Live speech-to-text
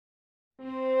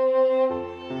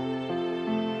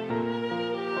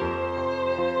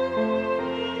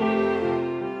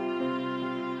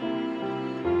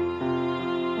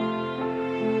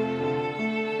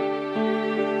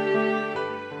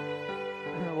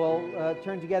We'll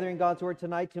turn together in God's Word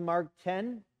tonight to Mark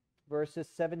 10, verses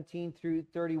 17 through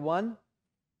 31.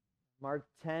 Mark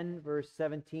 10, verse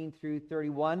 17 through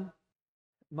 31.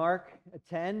 Mark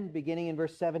 10, beginning in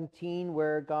verse 17,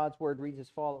 where God's Word reads as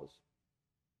follows.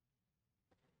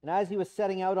 And as he was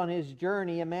setting out on his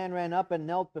journey, a man ran up and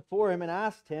knelt before him and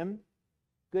asked him,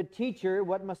 "Good teacher,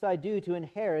 what must I do to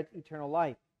inherit eternal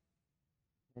life?"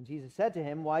 And Jesus said to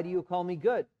him, "Why do you call me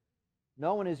good?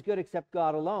 No one is good except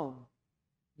God alone.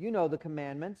 You know the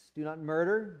commandments. Do not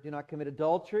murder, do not commit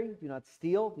adultery, do not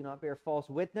steal, do not bear false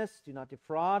witness, do not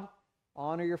defraud,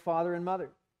 honor your father and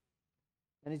mother."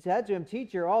 And he said to him,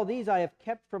 "Teacher, all these I have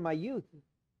kept from my youth."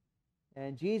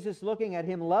 And Jesus, looking at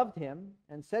him, loved him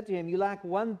and said to him, "You lack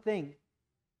one thing.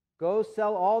 Go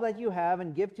sell all that you have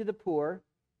and give to the poor,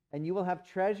 and you will have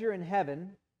treasure in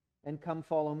heaven, and come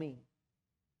follow me."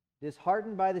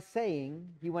 Disheartened by the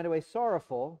saying, he went away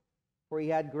sorrowful, for he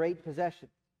had great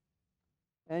possessions.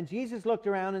 And Jesus looked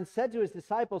around and said to his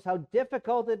disciples, "How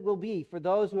difficult it will be for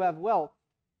those who have wealth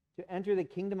to enter the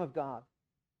kingdom of God."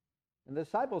 And the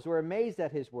disciples were amazed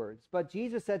at his words. But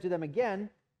Jesus said to them again,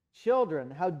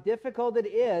 "Children, how difficult it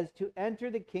is to enter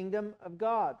the kingdom of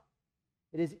God.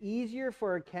 It is easier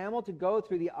for a camel to go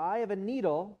through the eye of a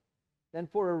needle than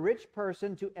for a rich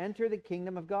person to enter the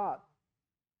kingdom of God."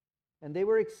 And they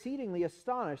were exceedingly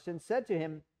astonished and said to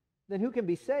him, "Then who can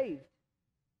be saved?"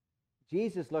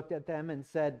 Jesus looked at them and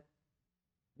said,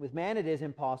 "With man it is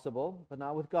impossible, but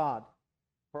not with God.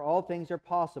 For all things are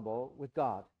possible with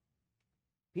God."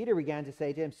 Peter began to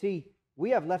say to him, "See,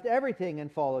 we have left everything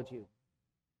and followed you."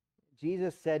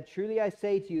 Jesus said, "Truly I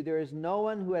say to you, there is no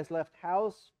one who has left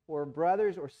house or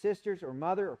brothers or sisters or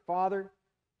mother or father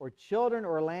or children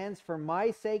or lands for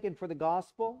my sake and for the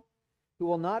gospel, who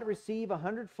will not receive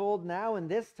 100-fold now in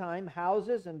this time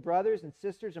houses and brothers and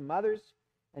sisters and mothers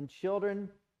and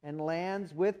children and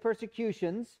lands with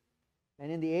persecutions,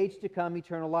 and in the age to come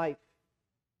eternal life.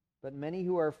 But many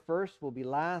who are first will be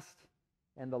last,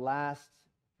 and the last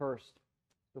first."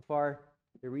 So far,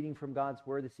 the reading from God's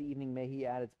Word this evening. May He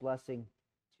add its blessing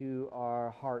to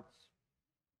our hearts.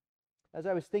 As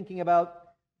I was thinking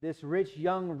about this rich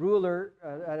young ruler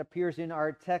that appears in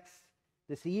our text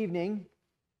this evening,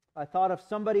 I thought of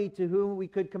somebody to whom we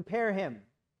could compare him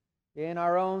in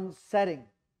our own setting.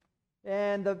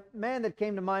 And the man that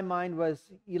came to my mind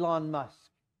was Elon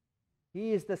Musk.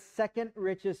 He is the second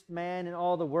richest man in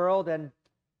all the world, and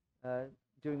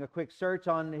doing a quick search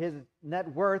on his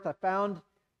net worth, I found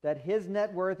that his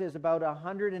net worth is about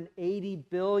 $180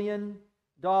 billion.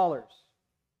 That's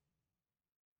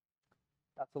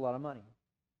a lot of money.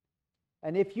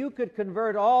 And if you could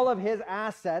convert all of his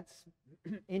assets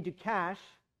into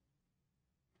cash,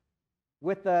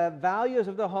 with the values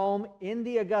of the home in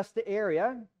the Augusta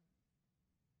area,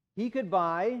 he could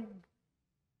buy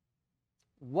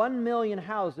 1 million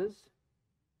houses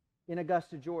in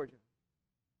Augusta, Georgia.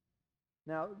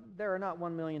 Now, there are not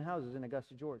 1 million houses in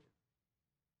Augusta, Georgia.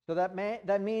 So that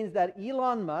means that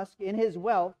Elon Musk, in his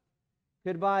wealth,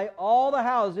 could buy all the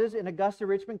houses in Augusta,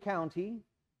 Richmond County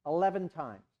 11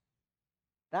 times.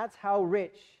 That's how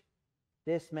rich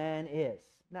this man is.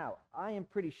 Now, I am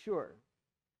pretty sure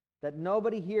that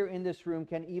nobody here in this room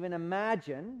can even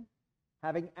imagine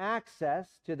having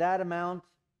access to that amount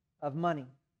of money.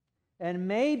 And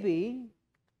maybe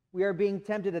we are being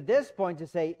tempted at this point to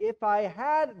say, if I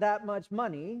had that much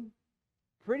money,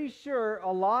 pretty sure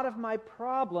a lot of my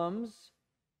problems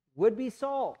would be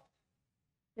solved.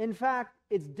 In fact,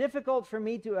 it's difficult for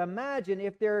me to imagine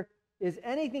if there is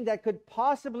anything that could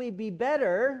possibly be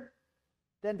better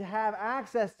than to have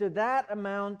access to that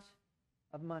amount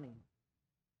of money.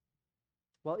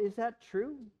 Well, is that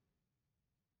true?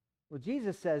 Well,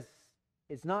 Jesus says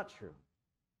it's not true.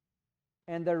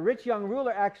 And the rich young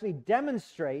ruler actually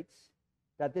demonstrates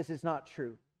that this is not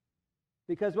true.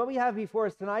 Because what we have before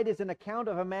us tonight is an account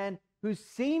of a man who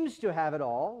seems to have it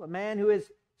all, a man who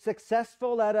is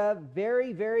successful at a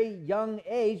very, very young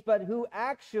age, but who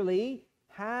actually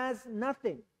has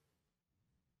nothing.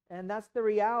 And that's the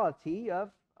reality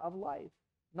of life.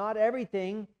 Not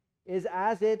everything is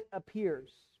as it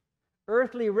appears.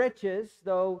 Earthly riches,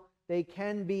 though they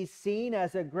can be seen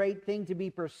as a great thing to be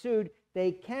pursued,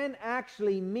 they can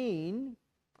actually mean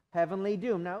heavenly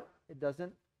doom. Now, it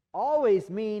doesn't always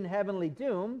mean heavenly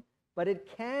doom, but it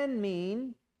can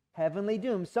mean heavenly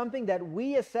doom. Something that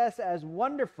we assess as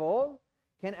wonderful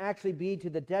can actually be to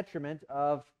the detriment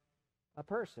of a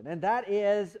person. And that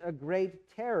is a great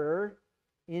terror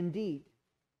indeed.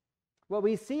 What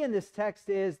we see in this text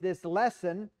is this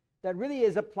lesson that really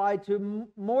is applied to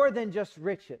more than just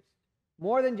riches,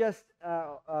 more than just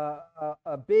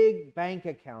a big bank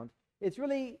account. It's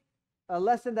really a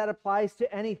lesson that applies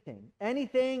to anything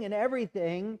and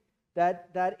everything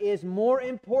that is more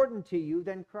important to you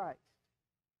than Christ.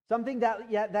 Something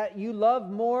that you love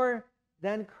more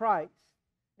than Christ.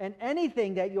 And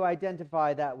anything that you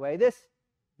identify that way.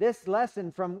 This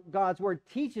lesson from God's Word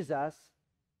teaches us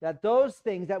that those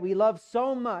things that we love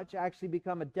so much actually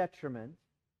become a detriment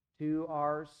to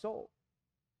our soul.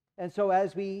 And so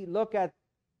as we look at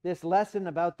this lesson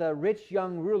about the rich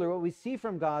young ruler, what we see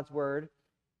from God's Word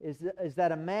is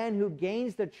that a man who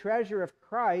gains the treasure of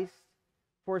Christ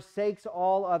forsakes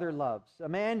all other loves. A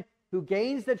man who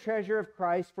gains the treasure of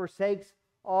Christ forsakes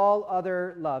all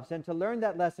other loves. And to learn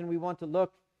that lesson, we want to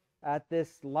look at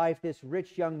this life, this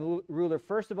rich young ruler,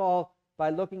 first of all, by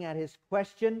looking at his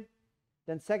question,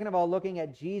 then second of all, looking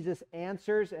at Jesus'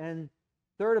 answers, and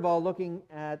third of all, looking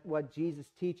at what Jesus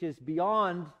teaches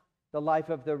beyond the life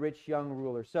of the rich young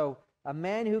ruler. So, a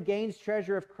man who gains the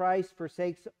treasure of Christ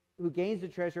forsakes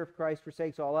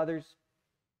all others.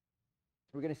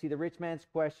 We're going to see the rich man's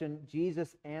question,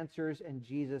 Jesus' answers, and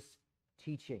Jesus'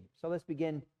 teaching. So let's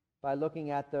begin by looking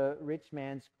at the rich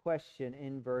man's question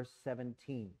in verse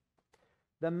 17.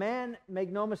 The man, make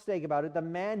no mistake about it, the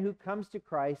man who comes to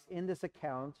Christ in this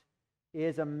account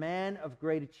is a man of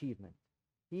great achievement.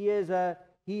 He is a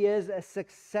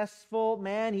successful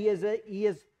man. He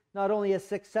is not only a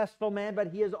successful man, but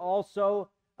he is also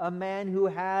a man who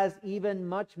has even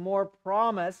much more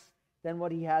promise than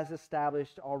what he has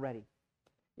established already.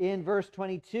 In verse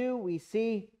 22, we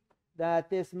see that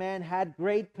this man had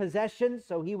great possessions,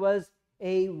 so he was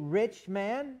a rich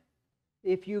man.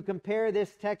 If you compare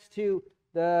this text to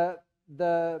the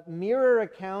mirror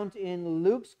account in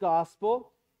Luke's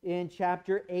Gospel in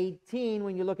chapter 18,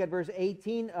 when you look at verse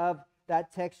 18 of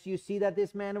that text, you see that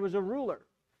this man was a ruler.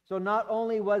 So not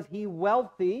only was he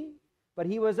wealthy, but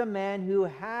he was a man who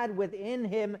had within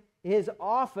him his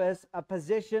office a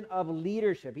position of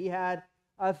leadership. He had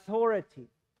authority.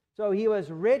 So he was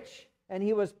rich and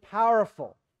he was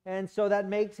powerful. And so that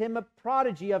makes him a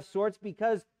prodigy of sorts,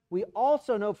 because we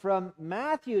also know from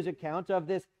Matthew's account of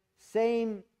this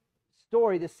same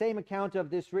story, the same account of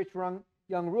this rich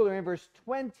young ruler, in verse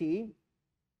 20,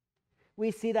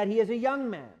 we see that he is a young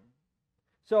man.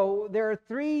 So there are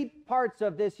three parts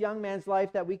of this young man's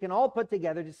life that we can all put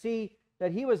together to see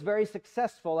that he was very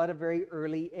successful at a very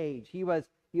early age. He was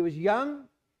young,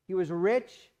 he was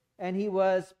rich, and he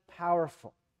was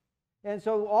powerful. And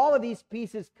so all of these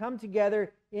pieces come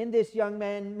together in this young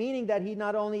man, meaning that he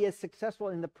not only is successful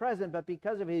in the present, but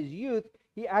because of his youth,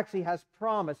 he actually has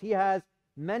promise. He has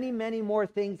many, many more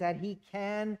things that he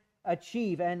can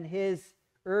achieve, and his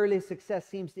early success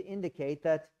seems to indicate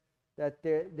that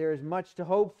there is much to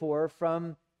hope for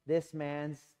from this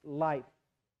man's life.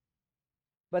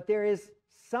 But there is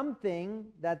something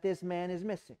that this man is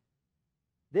missing.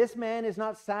 This man is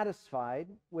not satisfied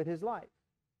with his life.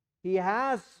 He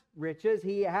has riches,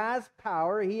 he has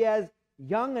power, he is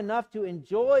young enough to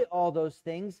enjoy all those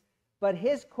things, but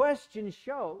his question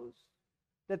shows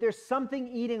that there's something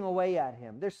eating away at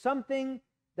him. There's something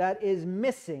that is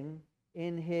missing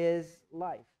in his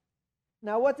life.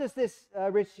 Now, what does this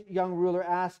rich young ruler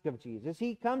ask of Jesus?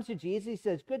 He comes to Jesus, he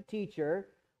says, "Good teacher,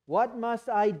 what must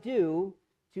I do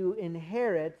to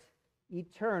inherit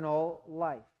eternal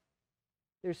life?"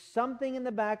 There's something in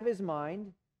the back of his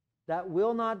mind that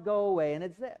will not go away, and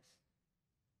it's this: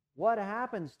 what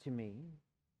happens to me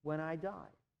when I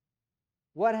die?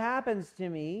 What happens to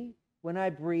me when I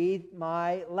breathe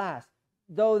my last?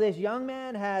 Though this young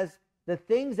man has the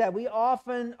things that we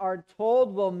often are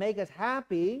told will make us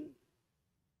happy,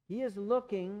 he is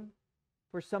looking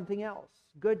for something else.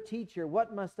 Good teacher,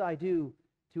 what must I do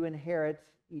to inherit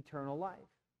eternal life?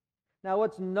 Now,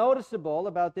 what's noticeable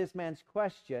about this man's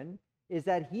question is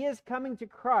that he is coming to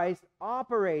Christ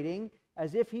operating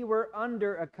as if he were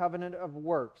under a covenant of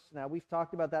works. Now, we've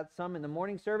talked about that some in the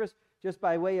morning service. Just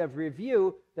by way of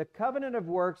review, the covenant of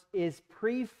works is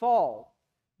pre-fall.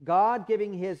 God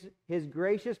giving his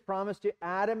gracious promise to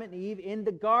Adam and Eve in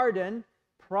the garden,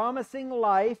 promising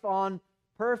life on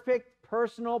perfect,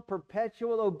 personal,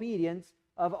 perpetual obedience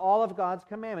of all of God's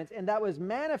commandments. And that was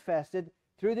manifested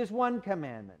through this one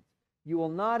commandment: you will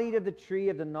not eat of the tree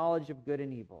of the knowledge of good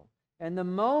and evil. And the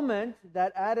moment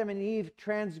that Adam and Eve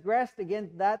transgressed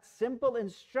against that simple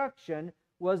instruction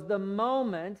was the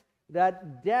moment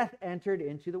that death entered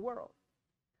into the world.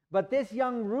 But this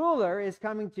young ruler is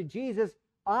coming to Jesus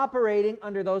operating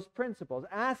under those principles,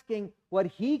 asking what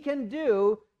he can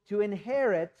do to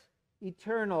inherit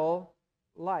eternal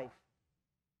life.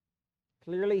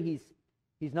 Clearly,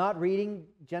 he's not reading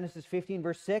Genesis 15,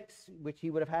 verse 6, which he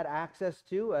would have had access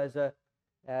to as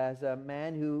a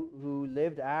man who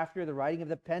lived after the writing of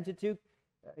the Pentateuch.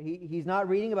 He's not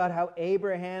reading about how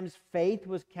Abraham's faith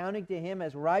was counting to him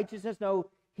as righteousness. No,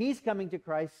 he's coming to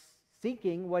Christ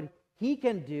seeking what he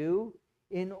can do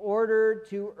in order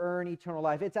to earn eternal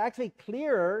life. It's actually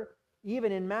clearer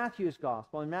even in Matthew's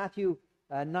gospel. In Matthew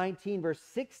 19, verse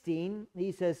 16,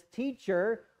 he says,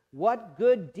 "Teacher, what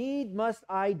good deed must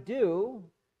I do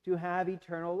to have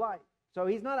eternal life?" So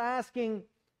he's not asking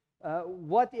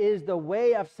what is the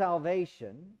way of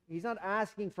salvation. He's not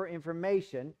asking for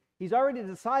information. He's already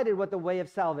decided what the way of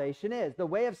salvation is. The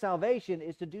way of salvation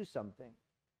is to do something.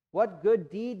 What good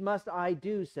deed must I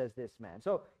do, says this man.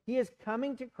 So he is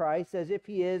coming to Christ as if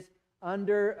he is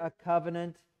under a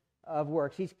covenant of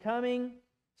works. He's coming,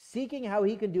 seeking how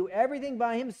he can do everything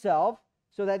by himself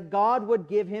so that God would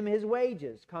give him his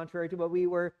wages, contrary to what we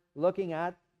were looking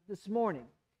at this morning.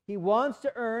 He wants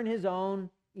to earn his own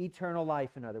eternal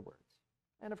life, in other words.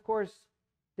 And of course,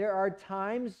 there are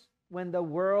times when the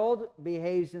world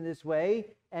behaves in this way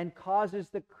and causes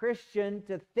the Christian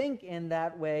to think in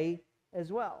that way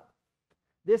as well.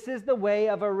 This is the way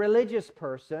of a religious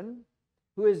person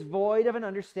who is void of an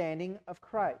understanding of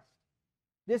Christ.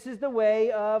 This is the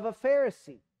way of a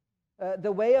Pharisee,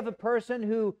 the way of a person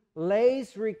who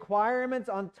lays requirements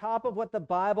on top of what the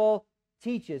Bible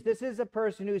teaches. This is a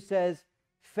person who says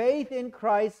faith in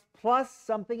Christ plus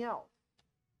something else.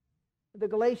 The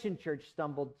Galatian church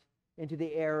stumbled into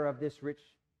the error of this rich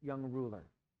young ruler,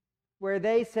 where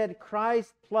they said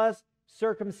Christ plus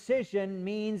circumcision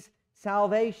means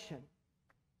salvation.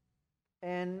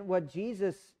 And what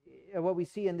we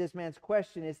see in this man's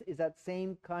question is that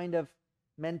same kind of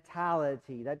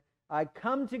mentality, that I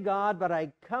come to God, but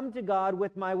I come to God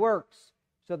with my works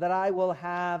so that I will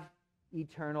have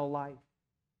eternal life.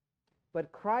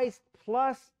 But Christ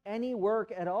plus any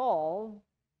work at all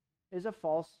is a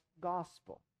false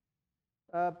gospel.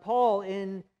 Paul,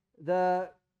 in the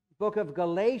book of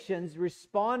Galatians,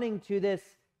 responding to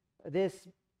this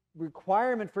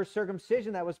requirement for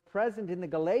circumcision that was present in the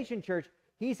Galatian church,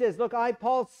 he says, look, I,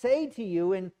 Paul, say to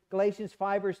you in Galatians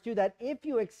 5, verse 2, that if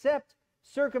you accept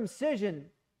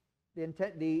circumcision,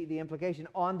 the implication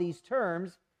on these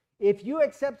terms, if you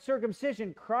accept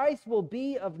circumcision, Christ will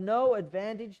be of no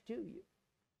advantage to you.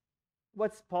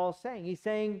 What's Paul saying? He's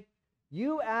saying,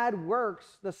 you add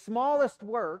works, the smallest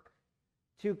work,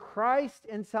 to Christ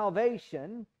in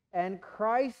salvation, and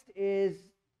Christ is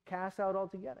cast out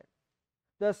altogether.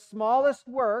 The smallest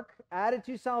work added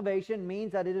to salvation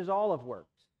means that it is all of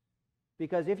works.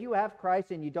 Because if you have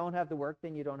Christ and you don't have the work,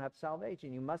 then you don't have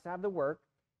salvation. You must have the work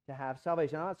to have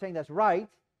salvation. I'm not saying that's right.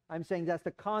 I'm saying that's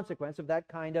the consequence of that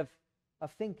kind of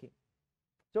thinking.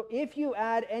 So if you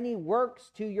add any works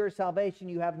to your salvation,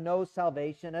 you have no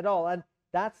salvation at all. And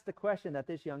that's the question that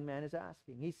this young man is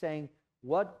asking. He's saying,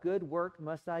 what good work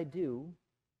must I do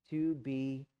to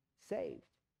be saved?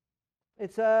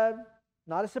 It's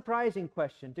not a surprising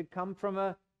question to come from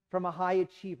a high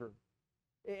achiever.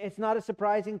 It's not a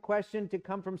surprising question to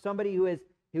come from somebody who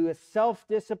is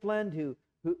self-disciplined,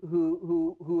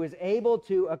 who is able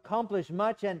to accomplish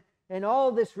much, and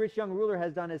all this rich young ruler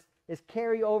has done is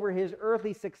carry over his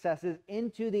earthly successes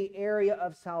into the area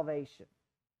of salvation.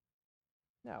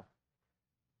 Now,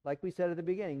 like we said at the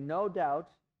beginning, no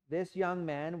doubt this young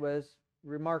man was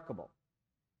remarkable.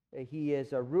 He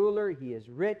is a ruler, he is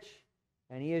rich,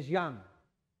 and he is young.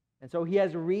 And so he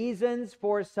has reasons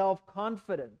for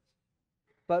self-confidence.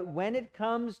 But when it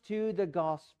comes to the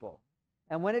gospel,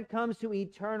 and when it comes to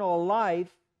eternal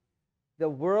life, the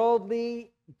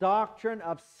worldly doctrine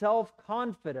of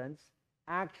self-confidence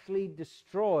actually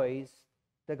destroys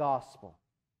the gospel.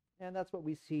 And that's what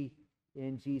we see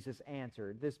in Jesus'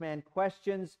 answer. This man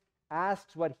questions,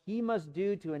 asks what he must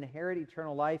do to inherit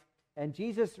eternal life, and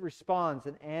Jesus responds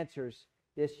and answers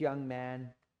this young man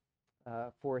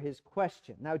for his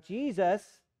question. Now,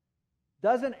 Jesus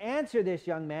doesn't answer this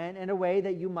young man in a way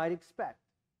that you might expect.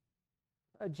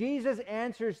 Jesus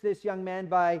answers this young man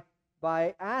by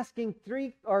asking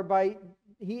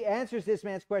he answers this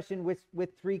man's question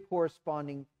with three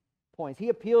corresponding points. He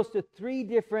appeals to three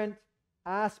different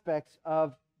aspects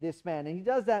of this man, and he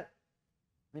does that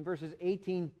in verses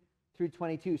 18 through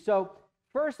 22. So,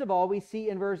 first of all, we see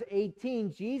in verse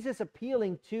 18, Jesus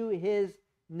appealing to his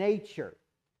nature.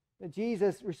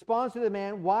 Jesus responds to the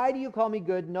man, why do you call me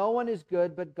good? No one is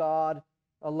good but God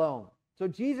alone. So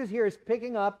Jesus here is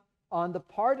picking up on the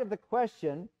part of the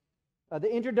question,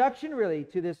 the introduction really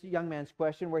to this young man's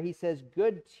question, where he says,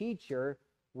 good teacher,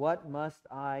 what must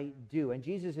I do? And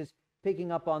Jesus is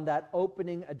picking up on that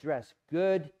opening address,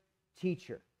 good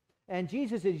teacher. And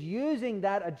Jesus is using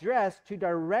that address to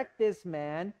direct this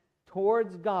man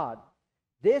towards God.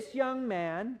 This young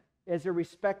man is a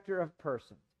respecter of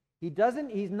persons.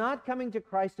 He's not coming to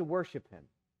Christ to worship him.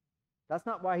 That's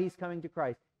not why he's coming to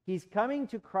Christ. He's coming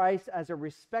to Christ as a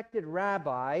respected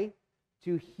rabbi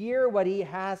to hear what he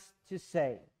has to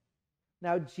say.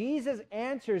 Now, Jesus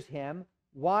answers him,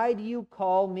 "Why do you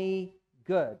call me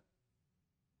good?"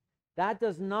 That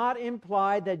does not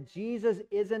imply that Jesus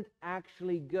isn't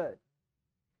actually good.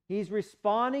 He's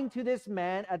responding to this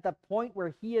man at the point where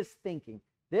he is thinking.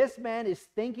 This man is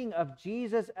thinking of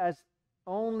Jesus as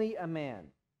only a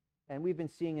man. And we've been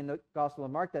seeing in the Gospel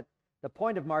of Mark that the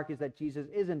point of Mark is that Jesus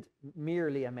isn't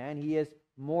merely a man. He is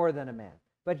more than a man.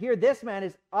 But here this man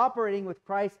is operating with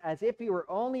Christ as if he were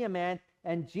only a man,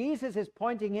 and Jesus is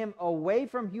pointing him away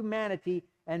from humanity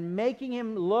and making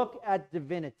him look at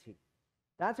divinity.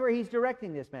 That's where he's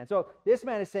directing this man. So this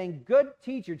man is saying, "Good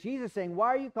teacher." Jesus is saying, "Why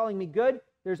are you calling me good?"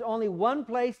 There's only one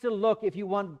place to look if you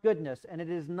want goodness, and it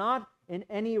is not in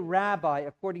any rabbi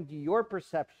according to your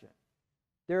perception.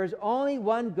 There is only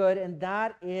one good, and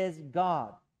that is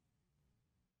God.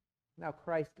 Now,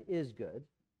 Christ is good,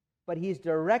 but he's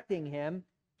directing him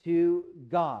to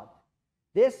God.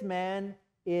 This man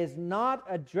is not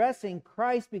addressing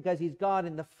Christ because he's God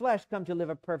in the flesh, come to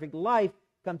live a perfect life,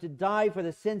 come to die for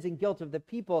the sins and guilt of the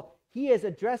people. He is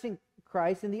addressing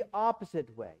Christ in the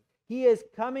opposite way. He is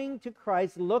coming to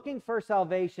Christ looking for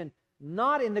salvation,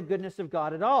 not in the goodness of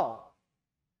God at all.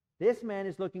 This man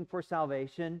is looking for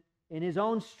salvation in his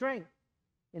own strength,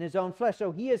 in his own flesh.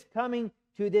 So he is coming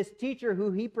to this teacher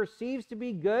who he perceives to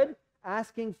be good,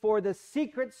 asking for the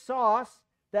secret sauce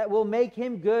that will make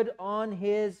him good on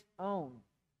his own.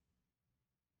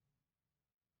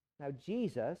 Now,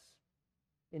 Jesus,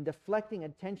 in deflecting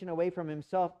attention away from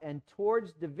himself and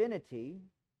towards divinity,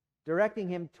 directing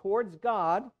him towards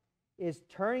God, is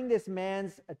turning this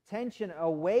man's attention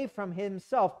away from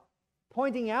himself,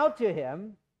 pointing out to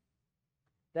him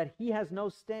that he has no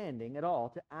standing at all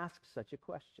to ask such a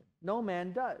question. No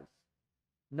man does.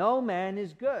 No man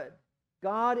is good.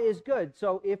 God is good.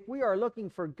 So if we are looking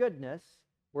for goodness,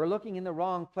 we're looking in the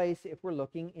wrong place if we're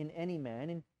looking in any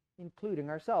man, including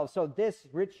ourselves. So this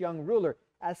rich young ruler,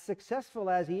 as successful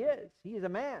as he is a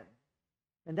man.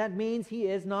 And that means he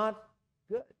is not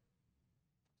good.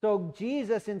 So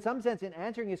Jesus, in some sense, in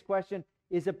answering his question,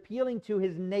 is appealing to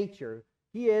his nature.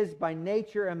 He is by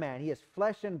nature a man. He is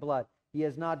flesh and blood. He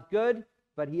is not good,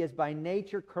 but he is by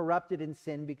nature corrupted in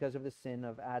sin because of the sin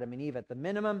of Adam and Eve at the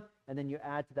minimum, and then you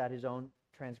add to that his own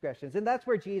transgressions. And that's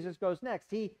where Jesus goes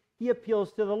next. He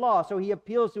appeals to the law. So he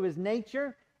appeals to his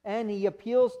nature, and he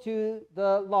appeals to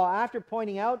the law. After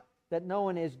pointing out that no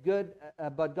one is good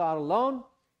but God alone,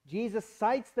 Jesus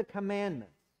cites the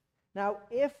commandments. Now,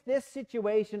 if this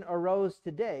situation arose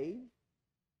today,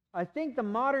 I think the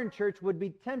modern church would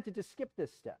be tempted to skip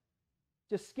this step.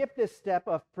 To skip this step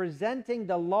of presenting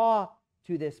the law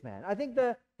to this man. I think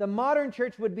the modern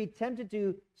church would be tempted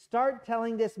to start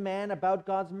telling this man about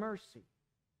God's mercy.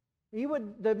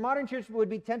 The modern church would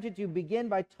be tempted to begin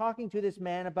by talking to this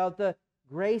man about the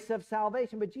grace of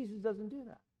salvation, but Jesus doesn't do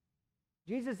that.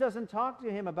 Jesus doesn't talk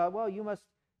to him about, well, you must,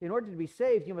 in order to be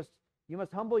saved, you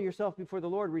must humble yourself before the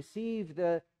Lord, receive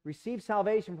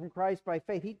salvation from Christ by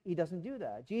faith. He doesn't do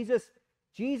that.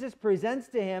 Jesus presents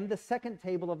to him the second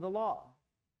table of the law,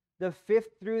 the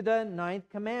 5th through the 9th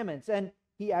commandments, and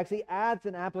he actually adds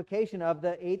an application of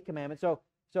the 8th commandment.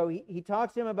 So he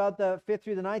talks to him about the 5th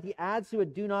through the 9th. He adds to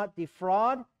it, do not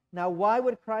defraud. Now, why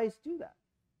would Christ do that?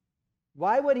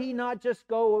 Why would he not just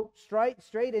go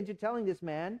straight into telling this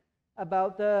man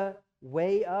about the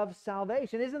way of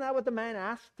salvation? Isn't that what the man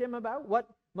asked him about? What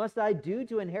must I do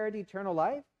to inherit eternal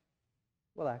life?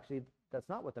 Well, actually, that's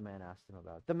not what the man asked him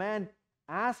about. The man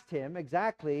asked him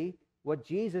exactly what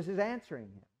Jesus is answering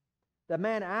him. The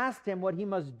man asked him what he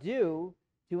must do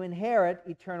to inherit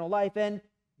eternal life, and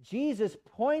Jesus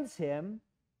points him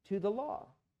to the law.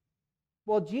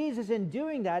 Well, Jesus, in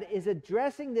doing that, is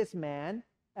addressing this man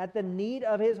at the need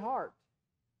of his heart.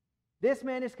 This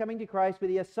man is coming to Christ with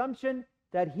the assumption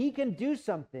that he can do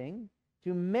something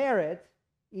to merit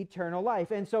eternal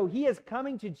life. And so he is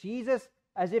coming to Jesus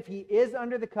as if he is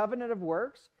under the covenant of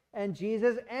works, and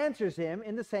Jesus answers him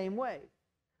in the same way.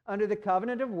 Under the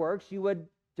covenant of works, you would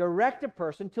direct a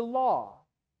person to law.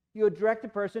 You would direct a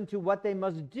person to what they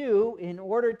must do in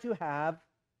order to have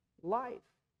life.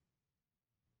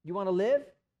 You want to live?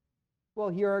 Well,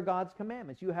 here are God's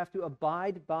commandments. You have to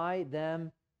abide by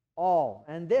them all.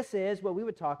 And this is what we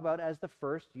would talk about as the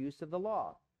first use of the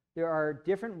law. There are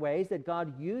different ways that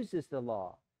God uses the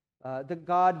law.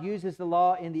 God uses the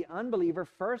law in the unbeliever,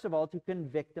 first of all, to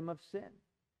convict them of sin,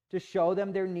 to show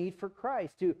them their need for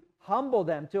Christ, to humble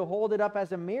them, to hold it up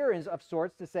as a mirror of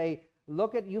sorts, to say,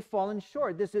 look at, you've fallen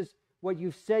short. This is what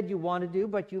you've said you want to do,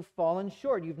 but you've fallen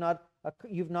short. You've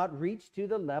not reached to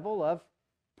the level of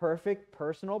perfect,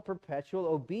 personal, perpetual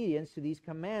obedience to these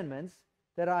commandments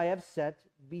that I have set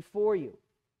before you.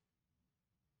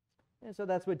 And so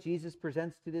that's what Jesus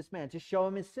presents to this man, to show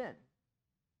him his sin,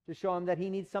 to show him that he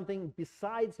needs something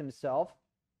besides himself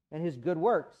and his good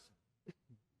works.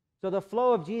 So the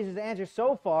flow of Jesus' answer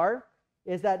so far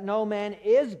is that no man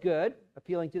is good,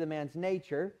 appealing to the man's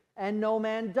nature, and no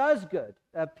man does good,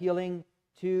 appealing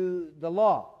to the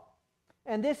law.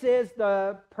 And this is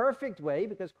the perfect way,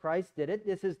 because Christ did it,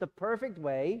 this is the perfect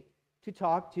way to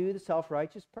talk to the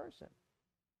self-righteous person.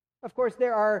 Of course,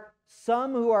 there are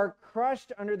some who are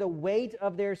crushed under the weight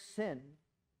of their sin,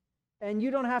 and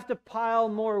you don't have to pile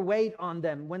more weight on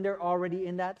them when they're already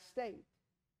in that state.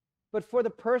 But for the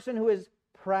person who is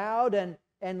proud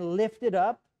and lifted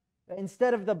up,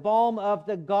 instead of the balm of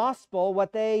the gospel,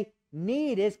 what they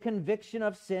need is conviction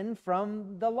of sin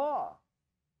from the law.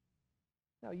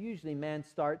 Now, usually man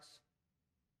starts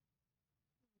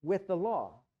with the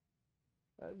law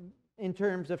in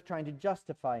terms of trying to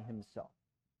justify himself.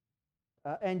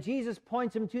 And Jesus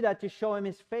points him to that to show him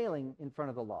his failing in front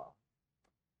of the law.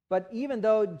 But even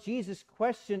though Jesus'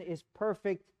 question is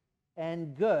perfect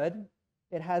and good,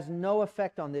 it has no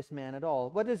effect on this man at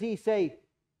all. What does he say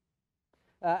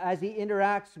as he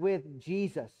interacts with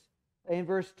Jesus? In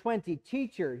verse 20,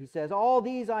 "Teacher," he says, "all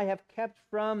these I have kept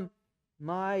from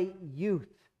my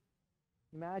youth."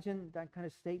 Imagine that kind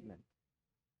of statement.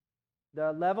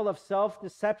 The level of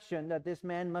self-deception that this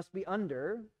man must be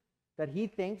under, that he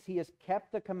thinks he has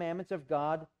kept the commandments of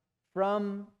God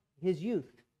from his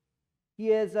youth.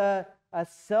 He is a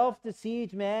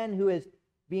self-deceived man who is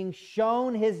being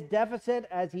shown his deficit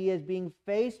as he is being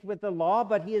faced with the law,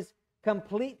 but he is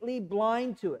completely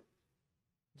blind to it.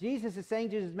 Jesus is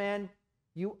saying to this man,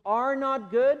 "You are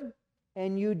not good,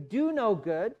 and you do no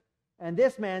good." And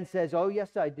this man says, "Oh,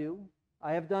 yes, I do.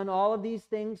 I have done all of these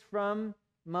things from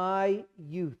my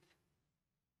youth."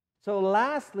 So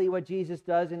lastly, what Jesus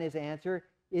does in his answer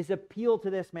is appeal to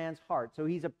this man's heart. So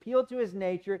he's appealed to his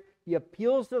nature, he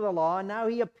appeals to the law, and now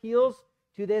he appeals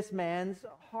to this man's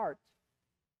heart.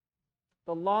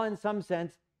 The law, in some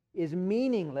sense, is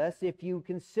meaningless if you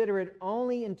consider it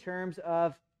only in terms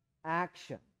of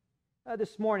action.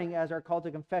 This morning, as our call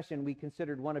to confession, we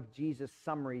considered one of Jesus'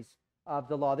 summaries of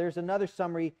the law. There's another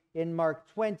summary in Mark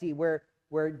 20 where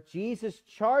Jesus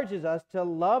charges us to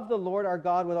love the Lord our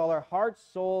God with all our heart,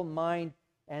 soul, mind,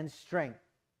 and strength.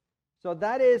 So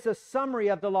that is a summary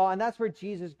of the law, and that's where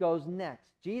Jesus goes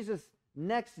next. Jesus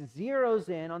next zeroes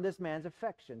in on this man's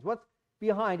affections. What's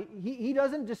behind? He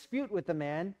doesn't dispute with the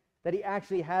man that he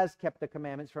actually has kept the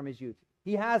commandments from his youth.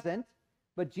 He hasn't,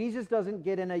 but Jesus doesn't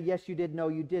get in a yes you did, no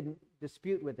you didn't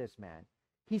dispute with this man.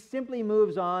 He simply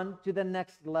moves on to the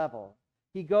next level.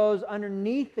 He goes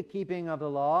underneath the keeping of the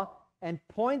law and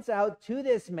points out to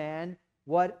this man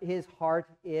what his heart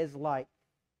is like.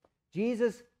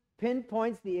 Jesus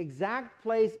pinpoints the exact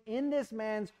place in this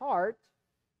man's heart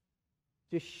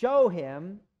to show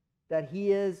him that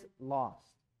he is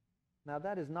lost. Now,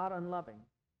 that is not unloving.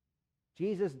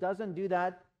 Jesus doesn't do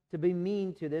that to be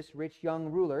mean to this rich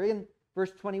young ruler. In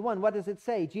verse 21, what does it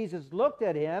say? Jesus looked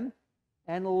at him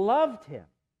and loved him.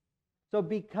 So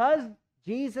because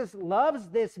Jesus loves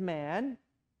this man,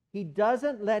 he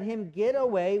doesn't let him get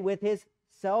away with his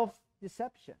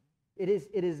self-deception. It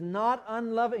is not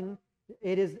unloving.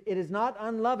 It is not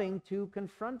unloving to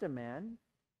confront a man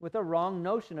with a wrong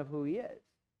notion of who he is.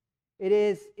 It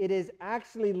is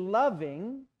actually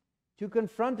loving to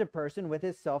confront a person with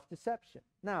his self-deception.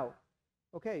 Now,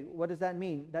 okay, what does that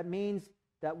mean? That means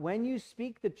that when you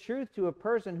speak the truth to a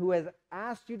person who has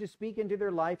asked you to speak into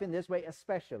their life in this way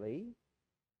especially,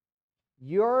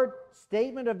 your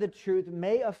statement of the truth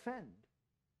may offend,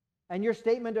 and your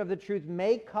statement of the truth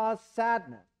may cause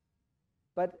sadness.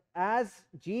 But as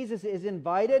Jesus is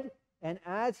invited, and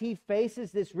as he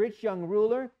faces this rich young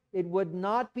ruler, it would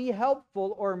not be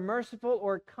helpful or merciful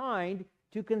or kind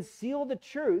to conceal the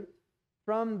truth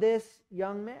from this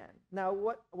young man.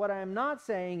 Now, what I am not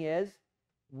saying is,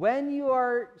 when you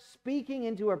are speaking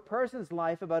into a person's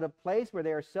life about a place where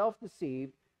they are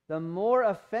self-deceived, the more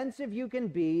offensive you can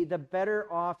be, the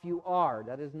better off you are.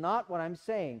 That is not what I'm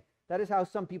saying. That is how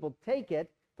some people take it,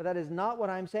 but that is not what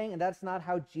I'm saying, and that's not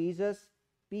how Jesus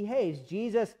behaves.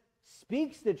 Jesus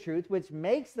speaks the truth, which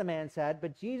makes the man sad,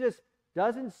 but Jesus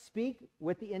doesn't speak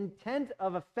with the intent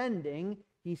of offending.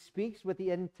 He speaks with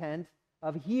the intent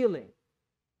of healing.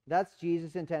 That's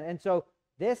Jesus' intent. And so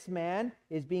this man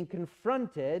is being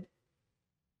confronted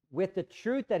with the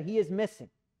truth that he is missing.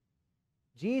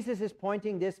 Jesus is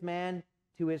pointing this man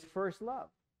to his first love.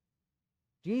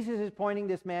 Jesus is pointing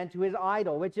this man to his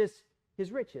idol, which is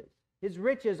his riches. His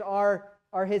riches are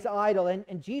his idol.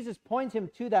 And Jesus points him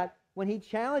to that when he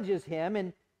challenges him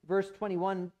in verse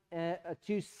 21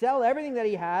 to sell everything that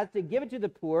he has, to give it to the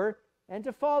poor, and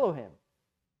to follow him.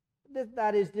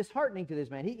 That is disheartening to this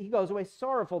man. He goes away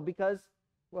sorrowful because,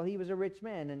 well, he was a rich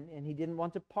man and he didn't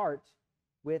want to part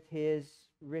with his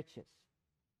riches.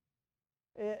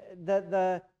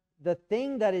 The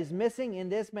thing that is missing in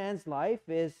this man's life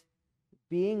is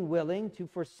being willing to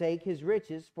forsake his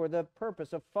riches for the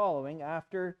purpose of following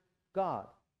after God.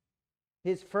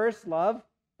 His first love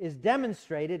is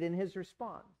demonstrated in his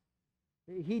response.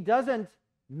 He doesn't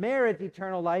merit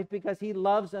eternal life because he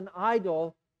loves an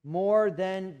idol more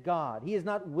than God. He is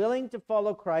not willing to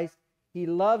follow Christ. He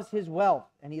loves his wealth,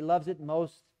 and he loves it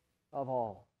most of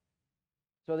all.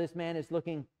 So this man is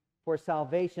looking for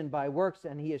salvation by works,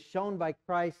 and he is shown by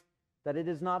Christ that it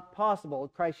is not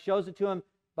possible. Christ shows it to him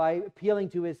by appealing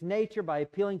to his nature, by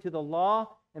appealing to the law,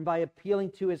 and by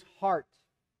appealing to his heart.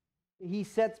 He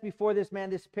sets before this man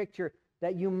this picture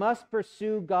that you must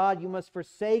pursue God, you must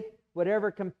forsake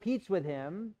whatever competes with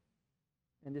him,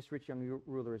 and this rich young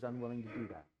ruler is unwilling to do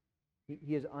that.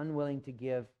 He is unwilling to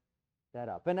give that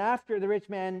up. And after the rich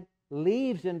man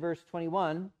leaves in verse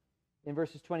 21, in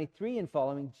verses 23 and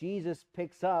following, Jesus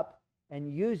picks up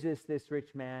and uses this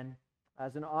rich man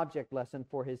as an object lesson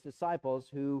for his disciples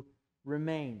who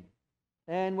remain.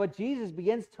 And what Jesus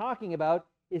begins talking about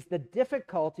is the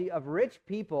difficulty of rich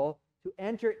people to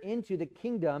enter into the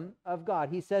kingdom of God.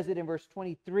 He says it in verse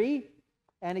 23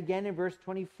 and again in verse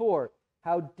 24.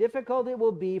 How difficult it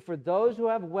will be for those who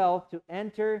have wealth to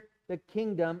enter the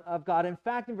kingdom of God. In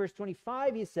fact, in verse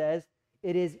 25, he says,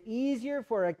 it is easier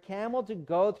for a camel to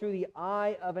go through the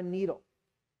eye of a needle.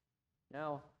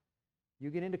 Now, you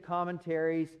get into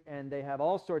commentaries, and they have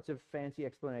all sorts of fancy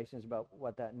explanations about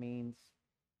what that means.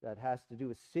 That has to do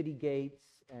with city gates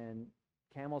and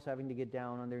camels having to get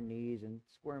down on their knees and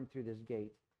squirm through this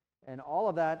gate. And all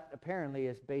of that apparently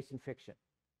is based in fiction.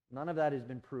 None of that has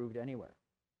been proved anywhere.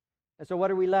 And so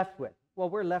what are we left with? Well,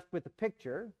 we're left with a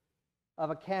picture of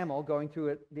a camel going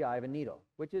through the eye of a needle,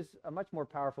 which is a much more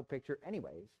powerful picture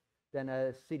anyways than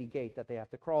a city gate that they have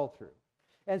to crawl through.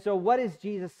 And so what is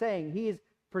Jesus saying? He is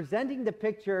presenting the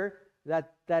picture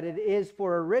that it is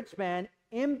for a rich man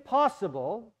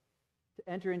impossible to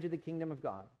enter into the kingdom of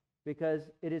God, because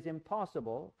it is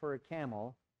impossible for a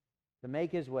camel to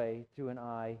make his way through an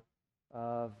eye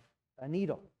of a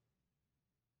needle.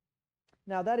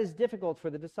 Now, that is difficult for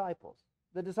the disciples.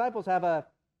 The disciples have a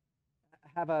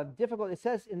difficult, it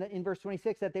says in verse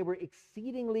 26 that they were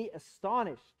exceedingly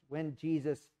astonished when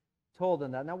Jesus told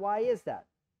them that. Now, why is that?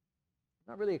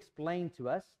 Not really explained to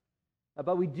us,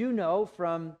 but we do know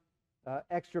from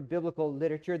extra biblical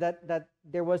literature that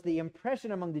there was the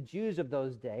impression among the Jews of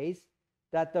those days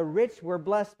that the rich were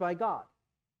blessed by God,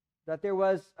 that there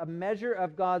was a measure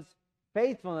of God's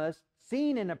faithfulness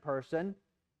seen in a person,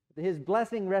 his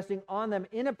blessing resting on them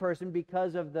in a person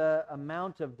because of the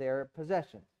amount of their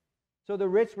possessions. So the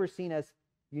rich were seen as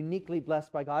uniquely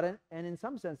blessed by God, and in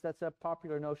some sense that's a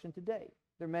popular notion today.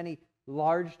 There are many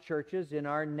large churches in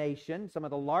our nation, some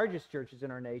of the largest churches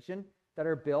in our nation, that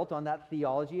are built on that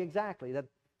theology exactly,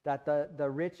 that the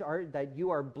rich are, that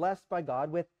you are blessed by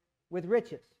God with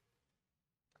riches.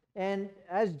 And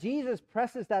as Jesus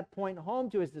presses that point home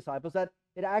to his disciples, that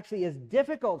it actually is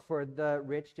difficult for the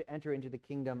rich to enter into the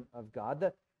kingdom of God,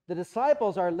 the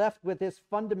disciples are left with this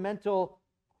fundamental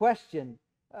question.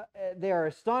 They are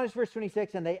astonished, verse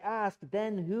 26, and they ask,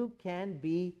 then who can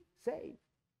be saved?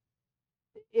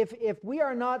 If we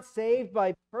are not saved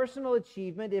by personal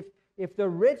achievement, if the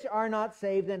rich are not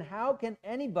saved, then how can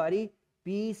anybody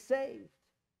be saved?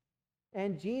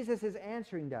 And Jesus is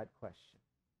answering that question.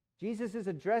 Jesus is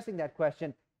addressing that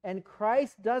question. And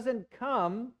Christ doesn't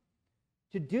come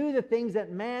to do the things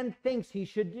that man thinks he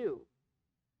should do.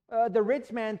 The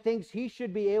rich man thinks he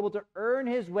should be able to earn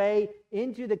his way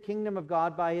into the kingdom of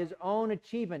God by his own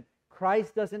achievement.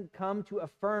 Christ doesn't come to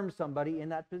affirm somebody in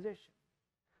that position.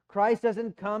 Christ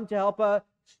doesn't come to help a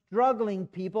struggling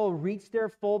people reach their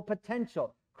full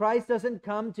potential. Christ doesn't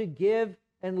come to give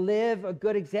and live a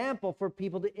good example for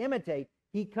people to imitate.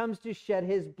 He comes to shed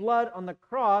his blood on the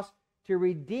cross to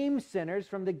redeem sinners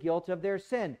from the guilt of their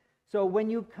sin. So when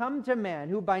you come to man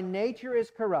who by nature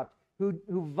is corrupt, who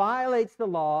violates the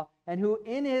law, and who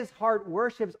in his heart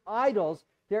worships idols,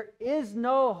 there is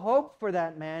no hope for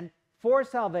that man for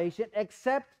salvation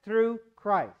except through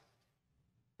Christ.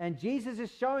 And Jesus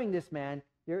is showing this man,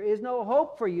 there is no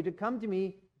hope for you to come to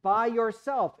me by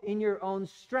yourself in your own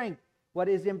strength. What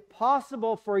is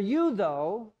impossible for you,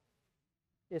 though,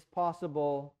 is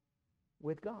possible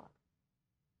with God.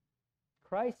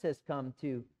 Christ has come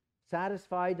to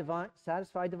satisfy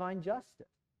divine justice,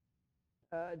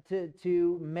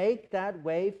 to make that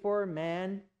way for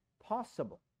man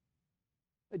possible.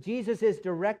 Jesus is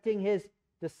directing his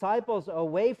disciples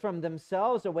away from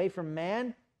themselves, away from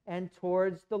man, and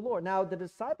towards the Lord. Now, the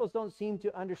disciples don't seem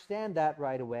to understand that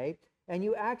right away, and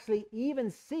you actually even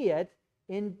see it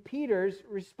in Peter's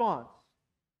response.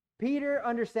 Peter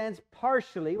understands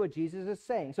partially what Jesus is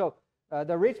saying. So,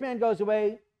 the rich man goes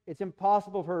away. It's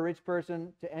impossible for a rich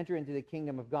person to enter into the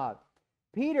kingdom of God.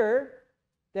 Peter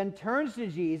then turns to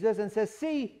Jesus and says,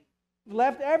 see, we've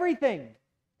left everything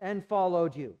and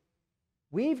followed you.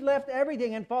 We've left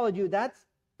everything and followed you. That's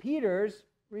Peter's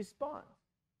response.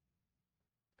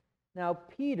 Now,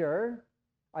 Peter,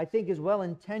 I think, is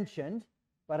well-intentioned,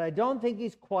 but I don't think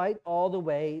he's quite all the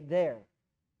way there.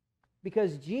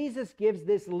 Because Jesus gives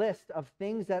this list of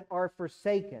things that are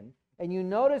forsaken. And you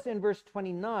notice in verse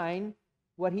 29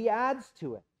 what he adds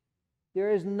to it.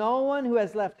 There is no one who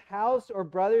has left house or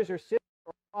brothers or sisters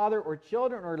or father or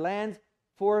children or lands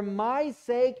for my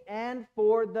sake and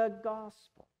for the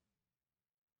gospel.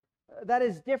 That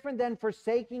is different than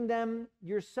forsaking them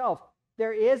yourself.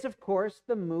 There is, of course,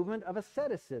 the movement of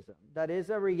asceticism. That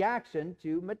is a reaction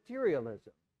to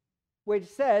materialism, which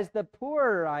says the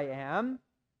poorer I am,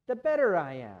 the better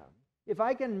I am. If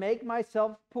I can make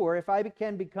myself poor, if I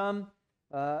can become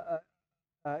a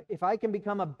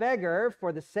beggar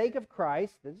for the sake of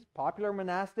Christ, this is popular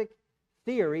monastic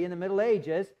theory in the Middle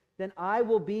Ages, then I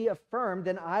will be affirmed,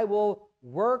 then I will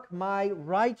work my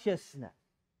righteousness.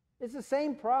 It's the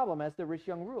same problem as the rich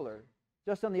young ruler,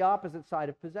 just on the opposite side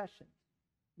of possessions.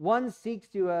 One seeks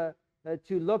to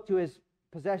look to his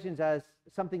possessions as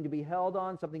something to be held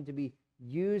on, something to be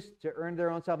used to earn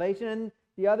their own salvation, and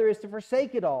the other is to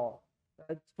forsake it all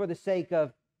for the sake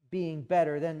of being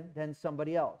better than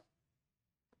somebody else.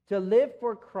 To live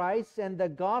for Christ and the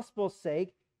gospel's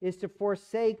sake is to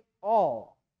forsake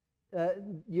all,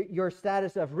 your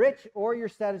status of rich or your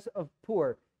status of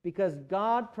poor, because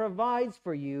God provides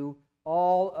for you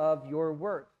all of your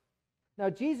worth. Now,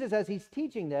 Jesus, as he's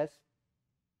teaching this,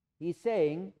 he's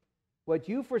saying, what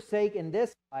you forsake in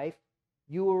this life,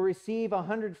 you will receive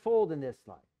 100-fold in this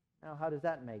life. Now, how does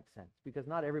that make sense? Because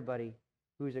not everybody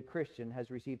who is a Christian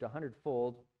has received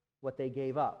 100-fold what they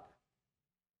gave up.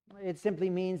 It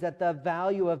simply means that the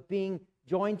value of being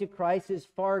joined to Christ is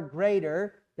far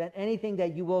greater than anything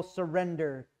that you will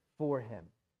surrender for him.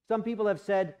 Some people have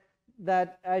said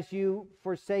that as you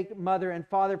forsake mother and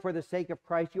father for the sake of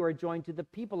Christ, you are joined to the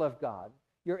people of God.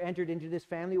 You're entered into this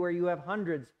family where you have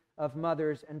hundreds of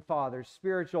mothers and fathers,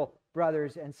 spiritual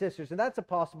brothers and sisters. And that's a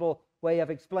possible way of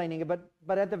explaining it.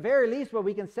 But at the very least, what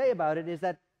we can say about it is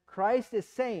that Christ is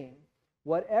saying,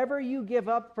 whatever you give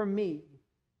up for me,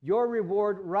 your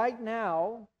reward right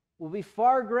now will be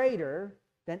far greater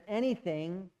than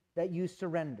anything that you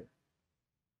surrender.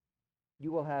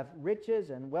 You will have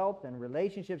riches and wealth and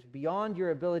relationships beyond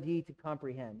your ability to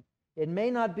comprehend. It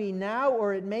may not be now,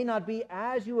 or it may not be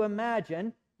as you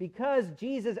imagine, because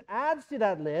Jesus adds to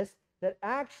that list that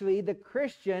actually the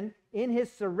Christian, in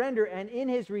his surrender and in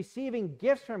his receiving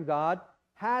gifts from God,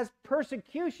 has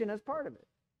persecution as part of it.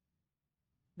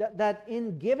 That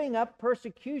in giving up,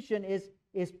 persecution is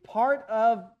part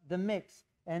of the mix,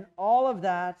 and all of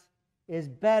that is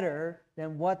better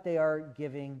than what they are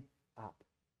giving up.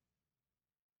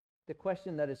 The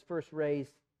question that is first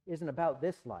raised isn't about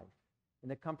this life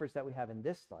and the comforts that we have in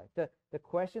this life. The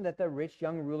question that the rich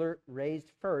young ruler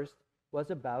raised first was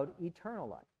about eternal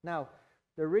life. Now,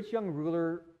 the rich young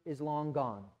ruler is long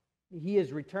gone. He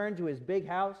has returned to his big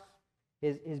house,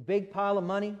 his big pile of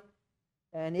money,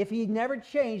 and if he never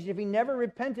changed, if he never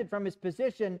repented from his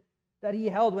position that he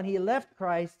held when he left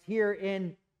Christ here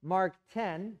in Mark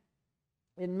 10,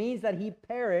 it means that he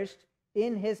perished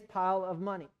in his pile of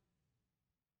money.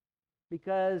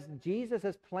 Because Jesus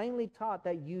has plainly taught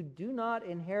that you do not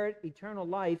inherit eternal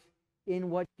life in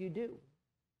what you do.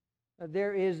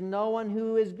 There is no one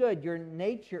who is good. Your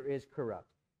nature is corrupt.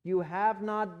 You have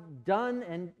not done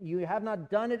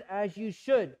it as you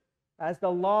should, as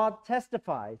the law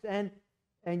testifies.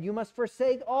 And you must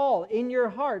forsake all in your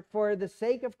heart for the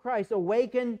sake of Christ.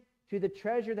 Awaken to the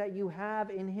treasure that you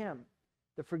have in him,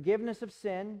 the forgiveness of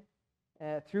sin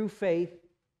through faith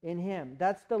in him.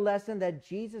 That's the lesson that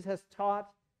Jesus has taught,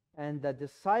 and the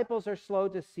disciples are slow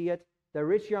to see it. The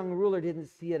rich young ruler didn't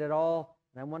see it at all,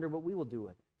 and I wonder what we will do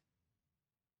with it.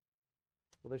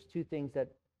 Well, there's two things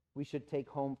that we should take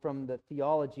home from the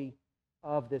theology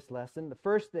of this lesson. The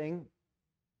first thing,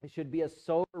 it should be a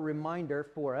sober reminder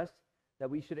for us that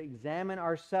we should examine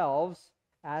ourselves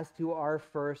as to our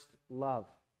first love.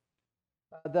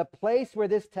 The place where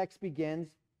this text begins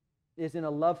is in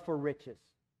a love for riches.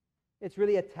 It's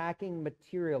really attacking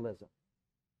materialism.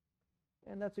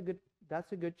 And that's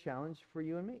a good challenge for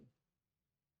you and me,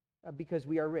 because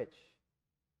we are rich.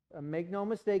 Make no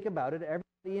mistake about it,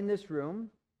 everybody in this room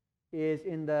is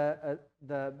in the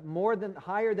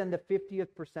higher than the 50th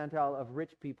percentile of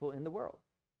rich people in the world.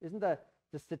 Isn't the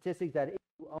statistics that if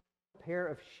you own a pair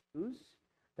of shoes,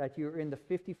 that you're in the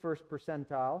 51st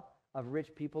percentile of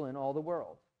rich people in all the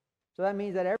world? So that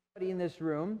means that everybody in this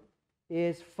room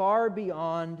is far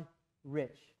beyond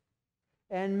rich.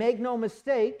 And make no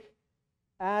mistake,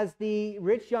 as the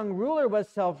rich young ruler was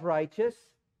self-righteous,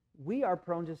 we are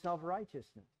prone to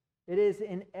self-righteousness. It is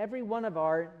in every one of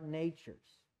our natures.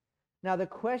 Now, the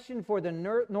question for the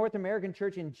North American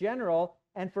church in general,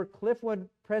 and for Cliffwood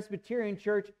Presbyterian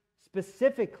Church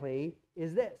specifically,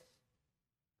 is this: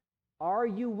 are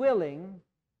you willing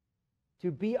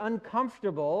to be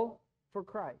uncomfortable for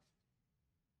Christ?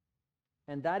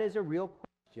 And that is a real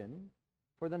question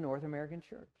for the North American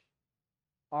church.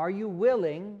 Are you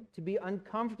willing to be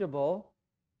uncomfortable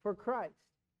for Christ?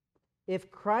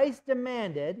 If Christ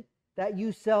demanded that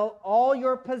you sell all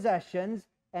your possessions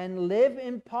and live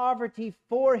in poverty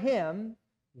for Him,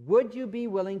 would you be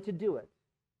willing to do it?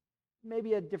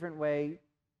 Maybe a different way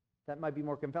that might be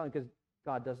more compelling, because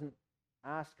God doesn't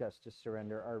ask us to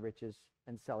surrender our riches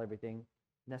and sell everything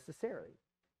necessarily.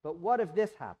 But what if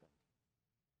this happened?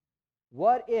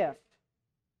 What if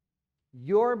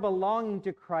your belonging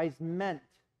to Christ meant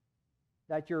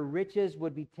that your riches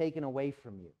would be taken away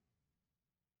from you?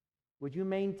 Would you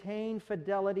maintain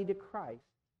fidelity to Christ?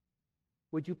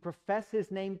 Would you profess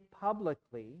His name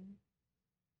publicly?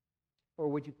 Or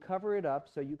would you cover it up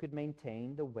so you could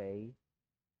maintain the way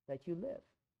that you live?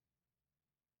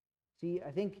 See,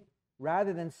 I think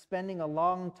rather than spending a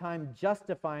long time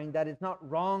justifying that it's not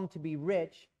wrong to be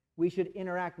rich, we should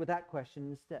interact with that question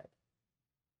instead.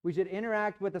 We should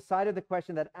interact with the side of the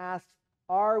question that asks,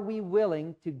 are we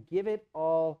willing to give it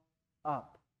all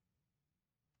up?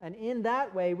 And in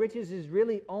that way, riches is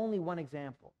really only one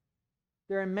example.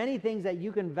 There are many things that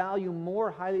you can value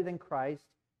more highly than Christ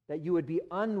that you would be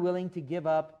unwilling to give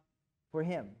up for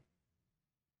Him.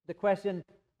 The question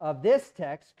of this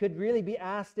text could really be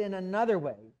asked in another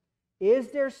way.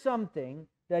 Is there something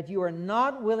that you are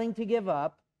not willing to give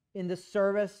up in the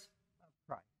service of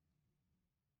Christ?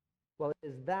 Well,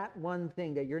 is that one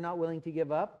thing that you're not willing to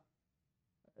give up?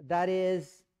 That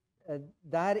is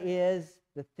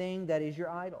the thing that is your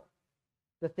idol.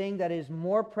 The thing that is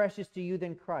more precious to you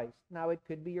than Christ. Now, it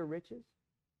could be your riches.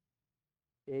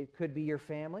 It could be your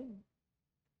family.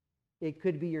 It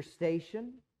could be your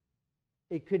station.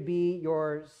 It could be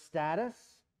your status.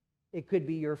 It could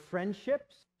be your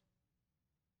friendships.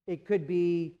 It could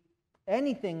be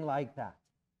anything like that.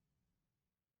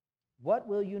 What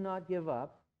will you not give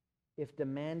up if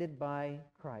demanded by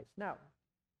Christ? Now,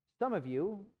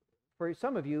 for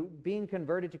some of you, being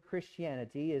converted to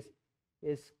Christianity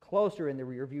is closer in the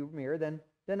rearview mirror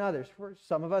than others. For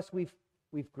some of us, we've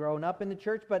grown up in the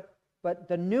church, but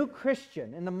the new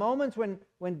Christian, in the moments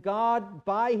when God,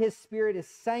 by His Spirit, is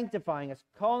sanctifying us,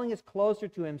 calling us closer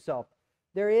to Himself,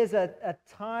 there is a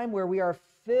time where we are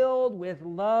filled with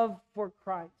love for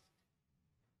Christ.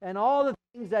 And all the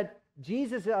things that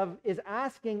Jesus is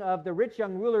asking of the rich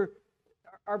young ruler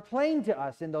are plain to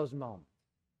us in those moments.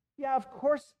 Yeah, of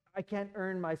course I can't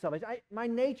earn my salvation. My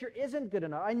nature isn't good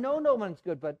enough. I know no one's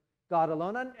good but God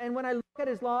alone. And when I look at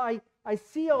His law, I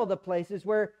see all the places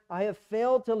where I have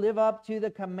failed to live up to the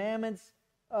commandments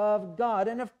of God.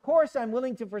 And of course I'm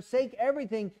willing to forsake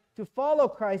everything to follow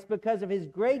Christ because of His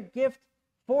great gift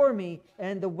for me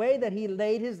and the way that He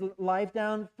laid His life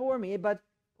down for me. But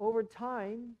over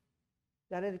time,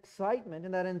 that excitement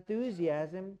and that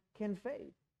enthusiasm can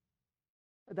fade.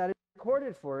 That is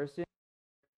recorded for us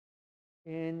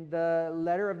in the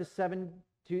letter of the Spirit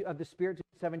to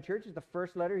the seven churches. The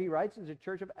first letter He writes is the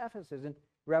church of Ephesus in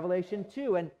Revelation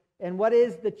 2. And what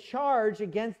is the charge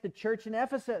against the church in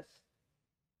Ephesus?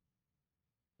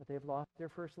 That they've lost their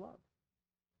first love.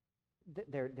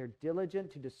 They're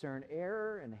diligent to discern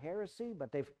error and heresy,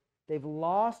 but they've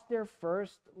lost their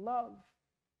first love.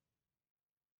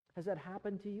 Has that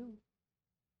happened to you?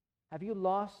 Have you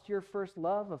lost your first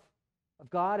love of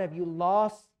God? Have you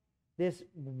lost this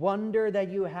wonder that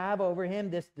you have over Him,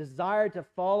 this desire to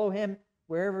follow Him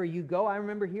wherever you go? I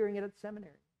remember hearing it at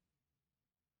seminary.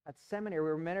 At seminary,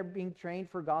 where men are being trained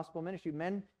for gospel ministry,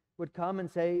 men would come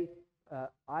and say,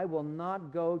 I will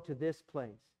not go to this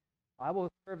place. I will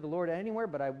serve the Lord anywhere,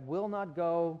 but I will not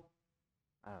go,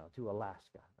 to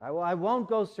Alaska. I won't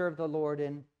go serve the Lord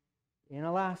in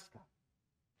Alaska.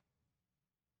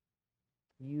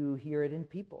 You hear it in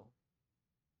people.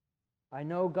 I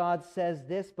know God says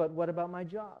this, but what about my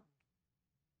job?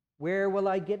 Where will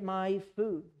I get my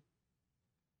food?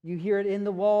 You hear it in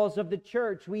the walls of the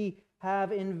church. We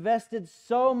have invested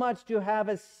so much to have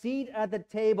a seat at the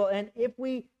table, and if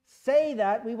we say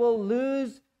that, we will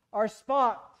lose our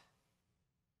spot.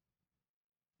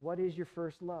 What is your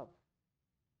first love?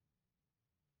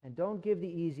 And don't give the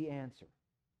easy answer.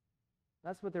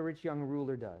 That's what the rich young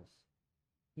ruler does.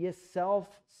 He is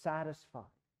self-satisfied.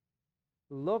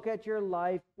 Look at your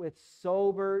life with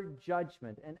sober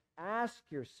judgment and ask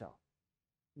yourself,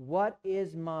 what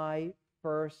is my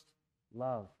first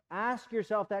love? Ask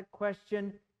yourself that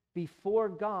question before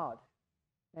God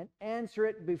and answer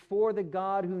it before the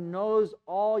God who knows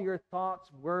all your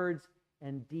thoughts, words,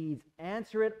 and deeds.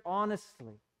 Answer it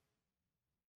honestly.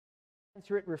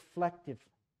 Answer it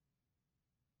reflectively.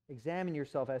 Examine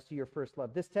yourself as to your first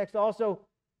love. This text also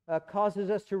causes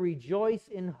us to rejoice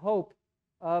in hope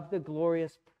of the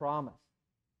glorious promise.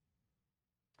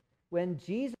 When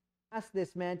Jesus asked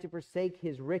this man to forsake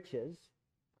his riches,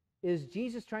 is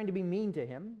Jesus trying to be mean to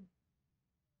him?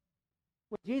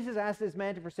 When Jesus asked this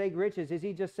man to forsake riches, is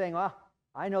he just saying,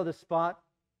 I know the spot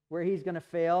where he's going to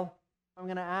fail. I'm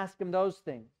going to ask him those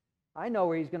things. I know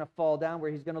where he's going to fall down,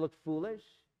 where he's going to look foolish.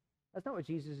 That's not what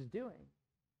Jesus is doing.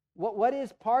 What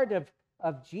is part of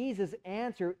Jesus'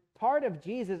 answer? Part of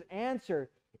Jesus' answer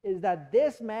is that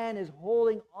this man is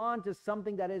holding on to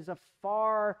something that is of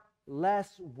far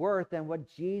less worth than what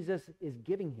Jesus is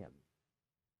giving him.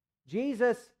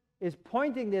 Jesus is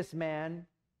pointing this man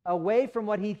away from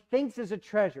what he thinks is a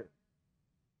treasure,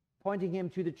 pointing him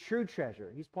to the true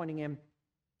treasure. He's pointing him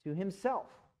to himself.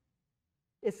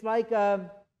 It's like a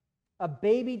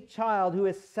baby child who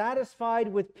is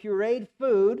satisfied with pureed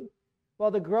food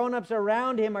while the grown-ups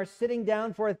around him are sitting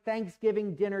down for a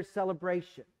Thanksgiving dinner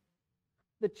celebration.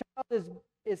 The child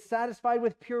is satisfied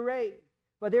with puree,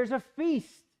 but there's a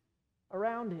feast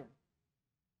around him.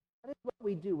 That is what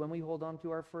we do when we hold on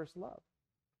to our first love.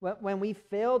 When we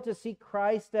fail to see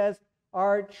Christ as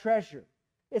our treasure.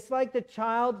 It's like the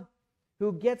child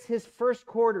who gets his first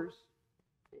quarters.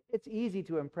 It's easy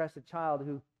to impress a child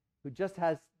who just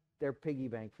has their piggy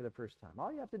bank for the first time.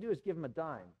 All you have to do is give them a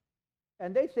dime.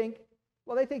 And they think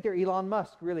they're Elon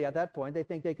Musk, really, at that point. They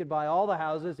think they could buy all the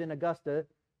houses in Augusta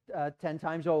 10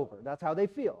 times over. That's how they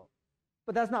feel.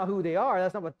 But that's not who they are.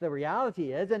 That's not what the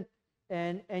reality is.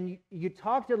 And you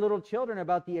talk to little children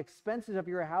about the expenses of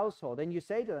your household, and you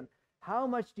say to them, how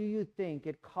much do you think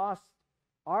it costs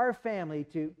our family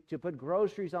to put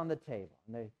groceries on the table?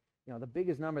 And they, the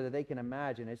biggest number that they can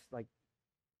imagine is like,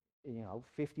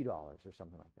 $50 or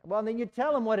something like that. Well, and then you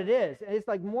tell them what it is, and it's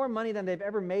like more money than they've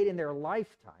ever made in their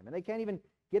lifetime, and they can't even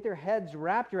get their heads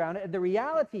wrapped around it. And the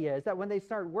reality is that when they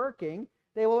start working,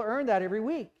 they will earn that every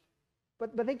week.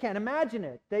 But they can't imagine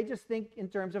it. They just think in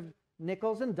terms of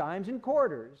nickels and dimes and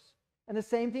quarters. And the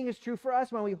same thing is true for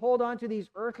us when we hold on to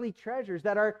these earthly treasures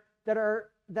that are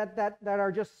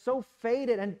just so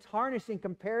faded and tarnished in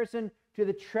comparison to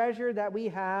the treasure that we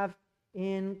have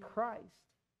in Christ.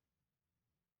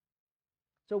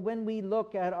 So when we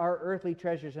look at our earthly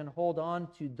treasures and hold on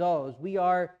to those, we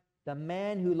are the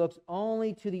man who looks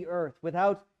only to the earth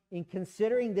without in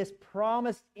considering this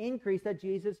promised increase that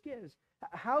Jesus gives.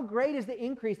 How great is the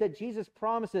increase that Jesus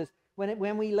promises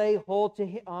when we lay hold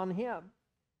on him?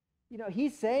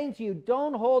 He's saying to you,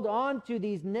 don't hold on to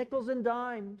these nickels and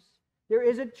dimes. There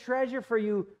is a treasure for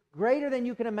you greater than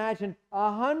you can imagine,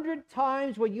 100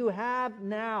 times what you have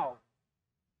now.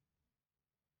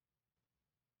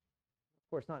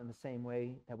 Of course, not in the same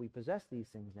way that we possess these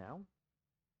things now.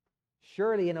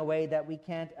 Surely in a way that we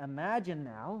can't imagine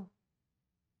now,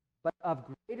 but of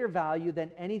greater value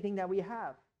than anything that we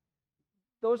have.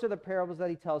 Those are the parables that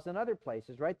he tells in other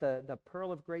places, right? The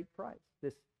pearl of great price.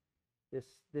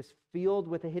 This field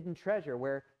with a hidden treasure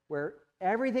where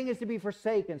everything is to be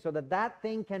forsaken so that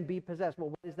thing can be possessed. Well,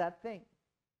 what is that thing?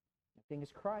 That thing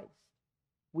is Christ.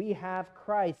 We have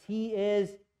Christ. He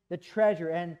is the treasure,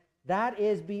 and that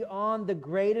is beyond the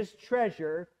greatest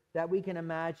treasure that we can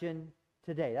imagine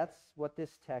today. That's what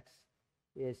this text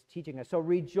is teaching us. So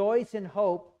rejoice in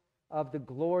hope of the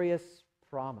glorious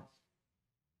promise.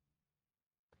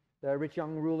 The rich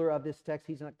young ruler of this text,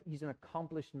 he's an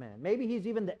accomplished man. Maybe he's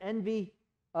even the envy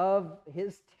of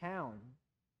his town.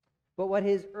 But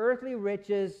his earthly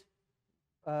riches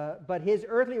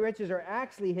are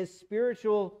actually his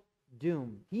spiritual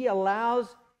doom. He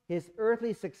allows his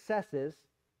earthly successes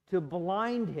to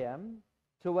blind him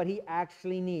to what he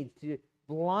actually needs, to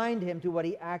blind him to what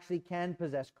he actually can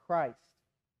possess, Christ.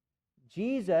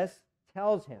 Jesus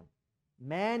tells him,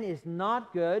 man is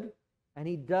not good, and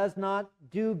he does not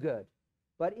do good,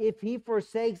 But if he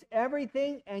forsakes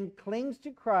everything and clings to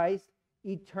Christ,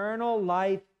 eternal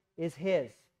life is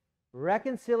his.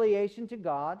 Reconciliation to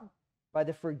God by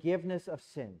the forgiveness of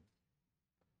sin.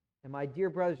 And my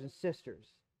dear brothers and sisters,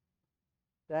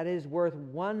 that is worth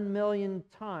 1 million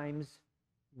times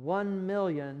 1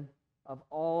 million of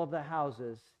all of the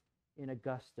houses in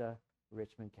Augusta,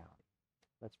 Richmond County.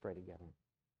 Let's pray together.